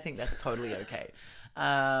week, and I think that's totally okay.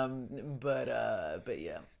 But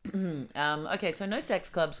yeah. Okay, so no sex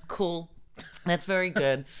clubs. Cool. That's very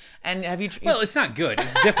good. And have you? Well, it's not good.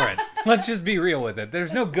 It's different. Let's just be real with it.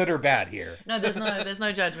 There's no good or bad here. No, there's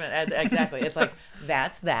no judgment. Exactly. It's like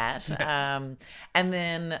that's that. Yes. And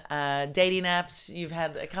then dating apps. You've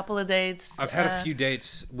had a couple of dates. I've had a few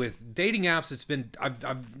dates with dating apps. It's been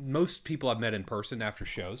most people I've met in person after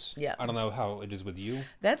shows. Yeah. I don't know how it is with you.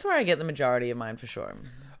 That's where I get the majority of mine for sure.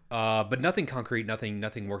 But nothing concrete.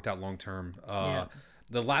 Nothing worked out long term.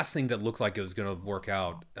 The last thing that looked like it was going to work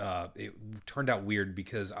out, it turned out weird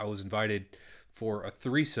because I was invited for a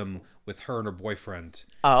threesome with her and her boyfriend.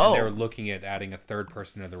 Oh. And they were looking at adding a third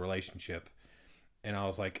person to the relationship. And I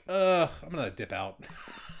was like, I'm going to dip out.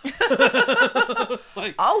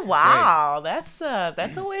 Like, oh, wow. Right.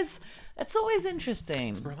 That's always interesting.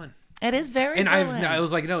 It's Berlin. It is very and Berlin. I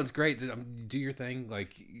was like, no, it's great. Do your thing.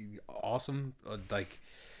 Like, awesome.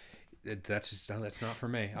 That's not for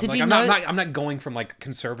me. I'm not going from like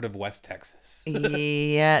conservative West Texas.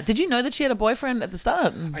 Yeah. Did you know that she had a boyfriend at the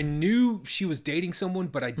start? I knew she was dating someone,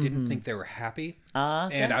 but I didn't think they were happy.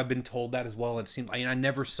 Okay. And I've been told that as well. It seemed I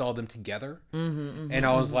never saw them together. And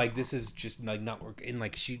I was like, this is just like not working. And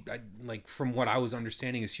like from what I was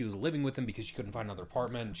understanding is she was living with him because she couldn't find another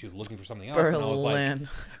apartment and she was looking for something else. Berlin.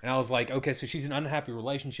 And I was like, okay, so she's in an unhappy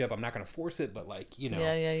relationship. I'm not going to force it, but like,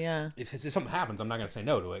 Yeah. if something happens, I'm not going to say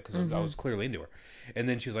no to it because was clearly into her. And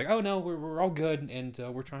then she was like, "Oh no, we're all good, and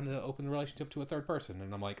we're trying to open the relationship to a third person."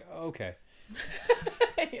 And I'm like, oh, "Okay."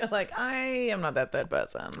 You're like, I am not that third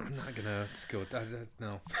person. I'm not gonna. Let's go.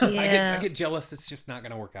 No. Yeah. I get jealous. It's just not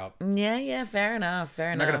gonna work out. Yeah. Fair enough.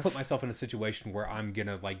 I'm not gonna put myself in a situation where I'm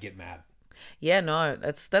gonna like get mad. Yeah, no,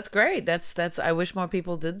 that's great. That's I wish more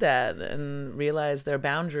people did that and realize their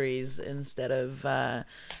boundaries instead of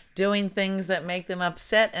doing things that make them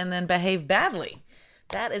upset and then behave badly.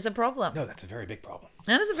 That is a problem. No, that's a very big problem.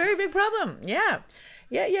 That is a very big problem. Yeah.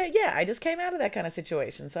 I just came out of that kind of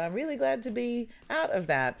situation, so I'm really glad to be out of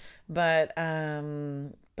that. But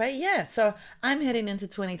yeah, so I'm heading into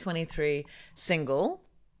 2023 single.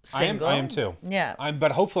 I am too. Yeah.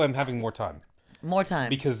 But hopefully I'm having more time. More time.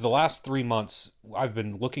 Because the last 3 months, I've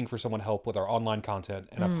been looking for someone to help with our online content,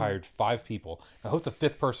 and I've hired 5 people. I hope the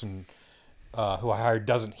 5th person who I hired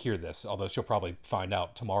doesn't hear this, although she'll probably find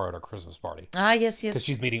out tomorrow at our Christmas party. Yes. Because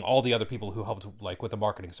she's meeting all the other people who helped like with the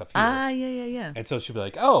marketing stuff here. Yeah. And so she'll be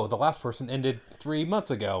like, "Oh, the last person ended 3 months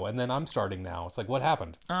ago, and then I'm starting now." It's like, what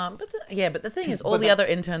happened? But the thing is, all the other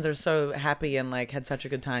interns are so happy and like had such a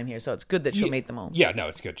good time here, so it's good that she'll meet them all. Yeah, no,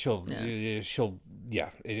 it's good. She'll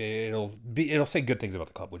it'll say good things about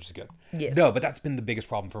the club, which is good. Yes. No, but that's been the biggest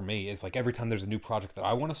problem for me is like every time there's a new project that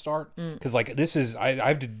I want to start, because like this is I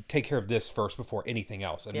have to take care of this first before anything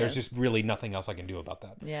else, and there's just really nothing else I can do about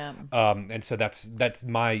that. Yeah. And so that's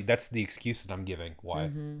the excuse that I'm giving why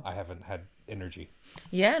I haven't had energy.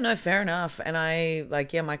 Yeah, no, fair enough. And I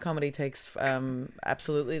my comedy takes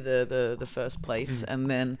absolutely the first place, and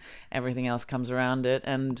then everything else comes around it,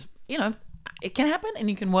 and it can happen, and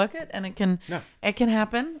you can work it, and it can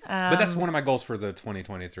happen. But that's one of my goals for the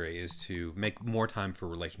 2023 is to make more time for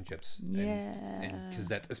relationships. Yeah. And because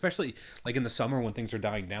that's especially like in the summer when things are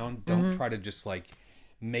dying down, don't try to just like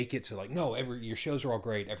make it so like, no, your shows are all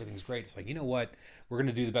great, everything's great. It's like, you know what? We're going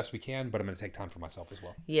to do the best we can, but I'm going to take time for myself as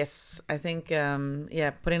well. Yes, I think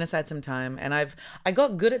putting aside some time, and I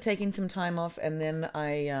got good at taking some time off, and then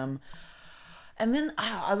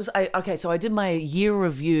so I did my year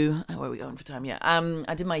review. Where are we going for time? Yeah.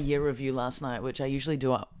 I did my year review last night, which I usually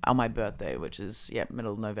do on my birthday, which is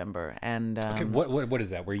middle of November. And okay, what is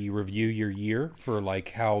that? Where you review your year for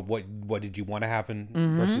like what did you want to happen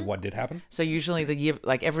versus what did happen? So usually the year,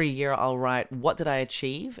 like every year, I'll write what did I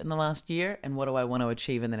achieve in the last year and what do I want to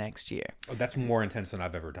achieve in the next year. Oh, that's more intense than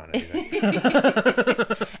I've ever done anything.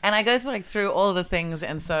 And I go through all of the things,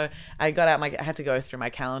 and so I had to go through my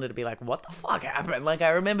calendar to be like, what the fuck happened? Like I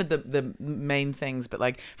remembered the main things, but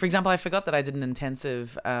like for example, I forgot that I did an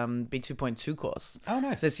intensive B2.2 course. Oh,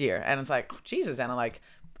 nice. This year, and it's like, Jesus, Anna, like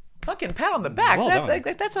fucking pat on the back.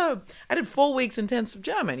 I did 4 weeks intensive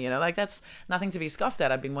German, like that's nothing to be scoffed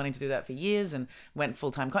at. I've been wanting to do that for years and went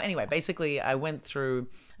full-time. Anyway, basically I went through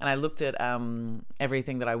and I looked at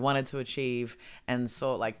everything that I wanted to achieve and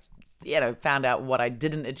saw found out what I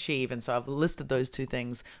didn't achieve. And so I've listed those 2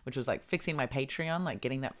 things, which was like fixing my Patreon, like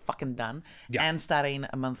getting that fucking done, and starting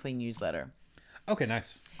a monthly newsletter. Okay,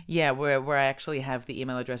 nice. Yeah, where I actually have the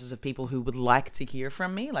email addresses of people who would like to hear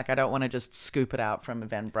from me. Like I don't want to just scoop it out from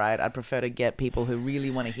Eventbrite. I'd prefer to get people who really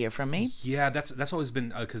want to hear from me. Yeah, that's always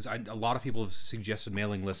been because a lot of people have suggested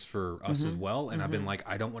mailing lists for us as well, and I've been like,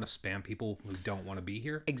 I don't want to spam people who don't want to be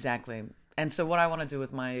here. Exactly. And so what I want to do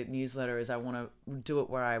with my newsletter is I want to do it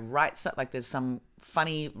where I write there's some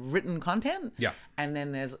funny written content. Yeah. And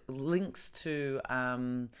then there's links to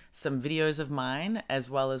some videos of mine as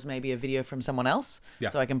well as maybe a video from someone else. Yeah.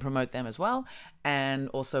 So I can promote them as well. And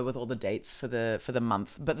also with all the dates for the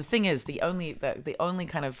month. But the thing is, the only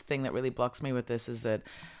kind of thing that really blocks me with this is that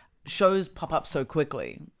shows pop up so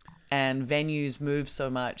quickly and venues move so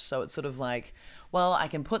much. So it's sort of like, well, I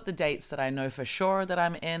can put the dates that I know for sure that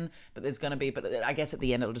I'm in, but I guess at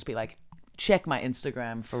the end it'll just be like, check my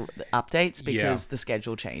Instagram for the updates because the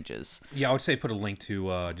schedule changes. Yeah, I would say put a link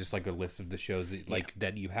to just like a list of the shows that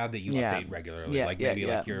that you have that you update regularly. Like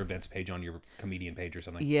your events page on your comedian page or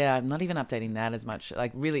something. Yeah, I'm not even updating that as much.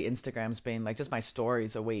 Like really Instagram's been like just my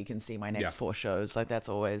stories are where you can see my next 4 shows. Like that's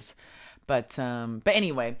always. But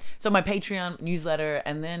anyway, so my Patreon newsletter,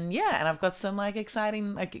 and then and I've got some like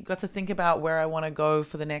exciting. I got to think about where I want to go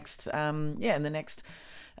for the next in the next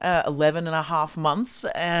 11 and a half months,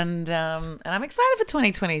 and I'm excited for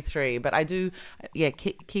 2023. But I do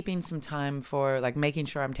keeping some time for like making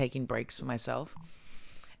sure I'm taking breaks for myself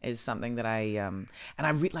is something that I and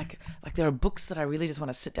I read like there are books that I really just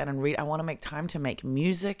want to sit down and read. I want to make time to make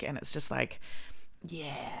music, and it's just like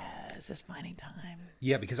it's just finding time.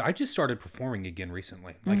 Yeah, because I just started performing again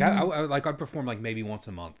recently. Like I perform like maybe once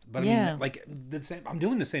a month, but I Yeah. mean, like the same. I'm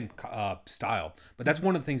doing the same style, but that's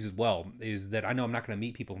one of the things as well is that I know I'm not going to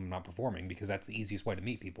meet people when I'm not performing because that's the easiest way to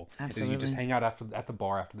meet people. Is Absolutely. you just hang out at the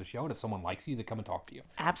bar after the show, and if someone likes you, they come and talk to you.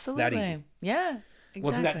 Absolutely. It's that easy. Yeah. Exactly.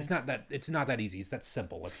 Well, it's not that easy. It's that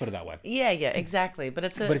simple. Let's put it that way. Yeah, exactly. But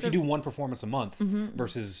it's a. But it's if you a- do one performance a month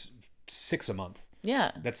versus 6 a month,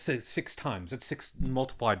 yeah. that's six times. That's 6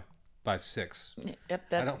 multiplied by 6. Yep,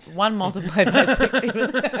 that don't- one multiplied by 6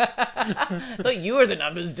 even. I thought you were the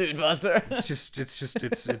numbers dude, Foster. It's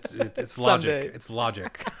Someday. logic. It's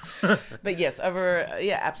logic. But yes,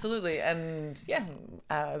 absolutely. And yeah,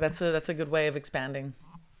 that's a good way of expanding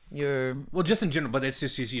your Well, just in general, but it's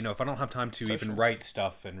just if I don't have time to Social. even write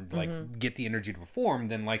stuff and like get the energy to perform,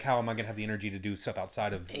 then like how am I gonna have the energy to do stuff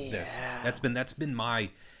outside of this? That's been my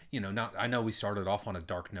not. I know we started off on a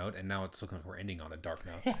dark note, and now it's looking like we're ending on a dark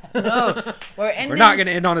note. we're ending We're not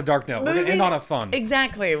gonna end on a dark note. We're gonna end on a fun.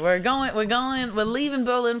 Exactly. We're leaving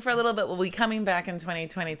Berlin for a little bit. We'll be coming back in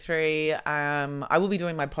 2023. I will be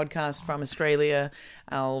doing my podcast from Australia.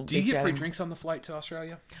 Do you get free drinks on the flight to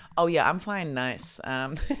Australia? Oh yeah, I'm flying nice.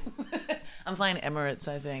 I'm flying Emirates,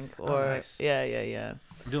 I think. Or nice. Yeah.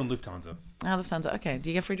 I'm doing Lufthansa. Lufthansa. Okay. Do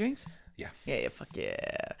you get free drinks? Yeah. Yeah, fuck yeah.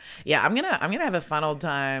 Yeah, I'm gonna have a fun old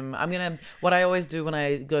time. What I always do when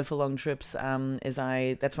I go for long trips,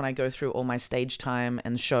 that's when I go through all my stage time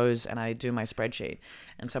and shows and I do my spreadsheet.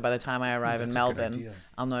 And so by the time I arrive in that's a good Melbourne, idea.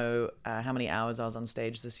 I'll know how many hours I was on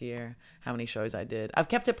stage this year, how many shows I did. I've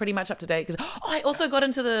kept it pretty much up to date because I also got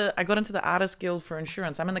into the Artist Guild for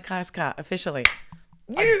insurance. I'm in the KSK officially.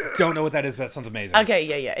 I don't know what that is, but that sounds amazing. Okay,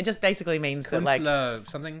 yeah. It just basically means that like Künstler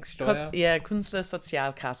something Steuer.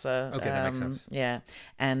 Künstlersozialkasse. Okay, that makes sense. Yeah,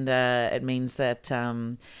 and it means that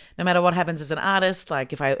no matter what happens as an artist,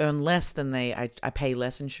 like if I earn less, then I pay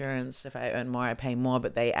less insurance. If I earn more, I pay more.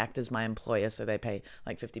 But they act as my employer, so they pay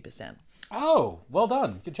like 50%. Oh, well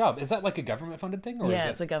done. Good job. Is that like a government-funded thing? Or Yeah,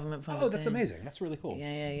 is it's a government-funded Oh, that's thing. amazing. That's really cool.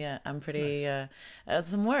 Yeah. I'm pretty nice.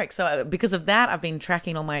 some work. So because of that, I've been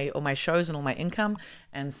tracking all my shows and all my income,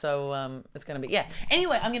 and so it's gonna be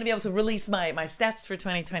Anyway, I'm gonna be able to release my stats for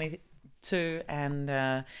 2022, and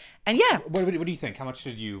yeah. What do you think? How much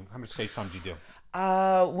stage time did you do?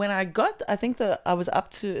 When I think that I was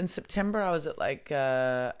up to in September, I was at like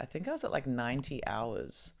I think I was at like 90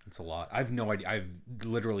 hours. It's a lot. I have no idea. I have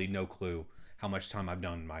literally no clue how much time I've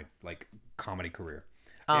done my like comedy career.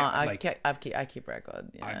 I keep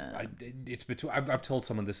record. Yeah. It's between. I've told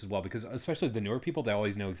someone this as well because especially the newer people, they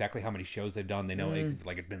always know exactly how many shows they've done. They know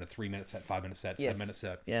like it's been a 3-minute set, 5-minute set, 7-minute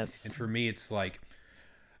set. Yes. And for me, it's like,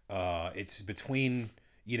 it's between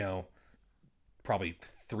probably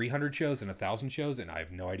 300 shows and 1,000 shows, and I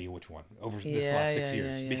have no idea which one over this last 6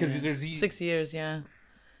 years because there's 6 years. Yeah.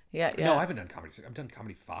 No, I haven't done comedy. I've done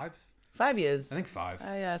comedy 5. 5 years. I think 5.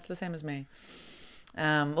 Yeah, it's the same as me.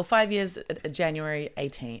 Well, 5 years. January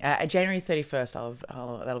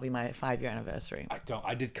 31st. That'll be my 5-year anniversary.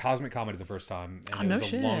 I did Cosmic Comedy the first time, and no it was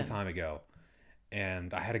shit. a long time ago.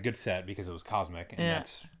 And I had a good set because it was Cosmic, and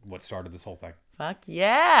that's what started this whole thing. Fuck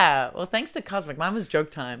yeah! Well, thanks to Cosmic. Mine was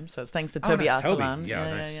Joke Time, so it's thanks to Toby nice. Toby. Arsalan. Yeah,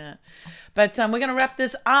 nice. Yeah. But we're gonna wrap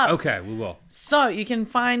this up. Okay, we will. So you can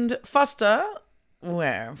find Foster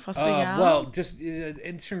where? Foster Yao? Well, just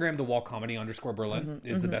Instagram the Wall Comedy _Berlin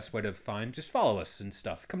is the best way to find. Just follow us and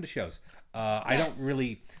stuff. Come to shows. I don't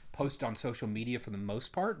really post on social media for the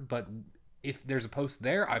most part, but if there's a post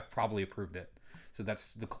there, I've probably approved it. So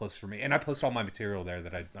that's the close for me. And I post all my material there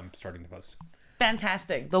that I'm starting to post.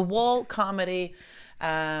 Fantastic. The Wall Comedy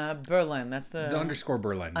Berlin. That's the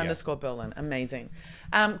 _Berlin. _ Berlin. Amazing.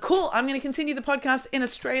 Cool. I'm going to continue the podcast in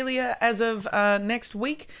Australia as of next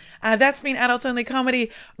week. That's been Adults Only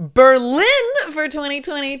Comedy Berlin for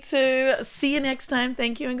 2022. See you next time.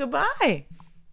 Thank you and goodbye.